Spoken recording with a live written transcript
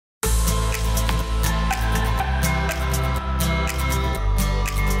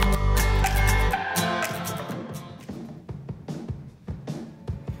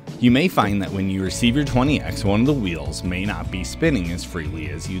You may find that when you receive your 20X, one of the wheels may not be spinning as freely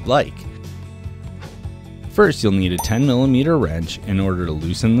as you'd like. First, you'll need a 10mm wrench in order to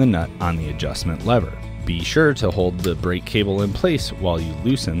loosen the nut on the adjustment lever. Be sure to hold the brake cable in place while you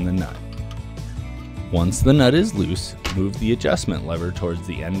loosen the nut. Once the nut is loose, move the adjustment lever towards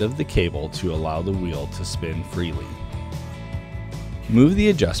the end of the cable to allow the wheel to spin freely. Move the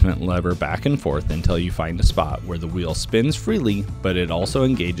adjustment lever back and forth until you find a spot where the wheel spins freely, but it also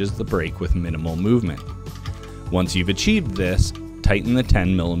engages the brake with minimal movement. Once you've achieved this, tighten the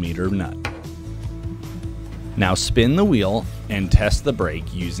 10mm nut. Now spin the wheel and test the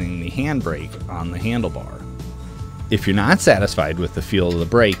brake using the handbrake on the handlebar. If you're not satisfied with the feel of the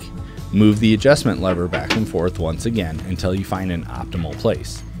brake, move the adjustment lever back and forth once again until you find an optimal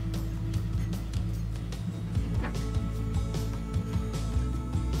place.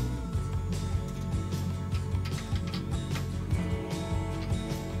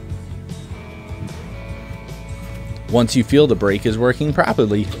 Once you feel the brake is working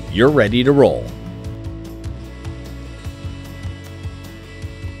properly, you're ready to roll.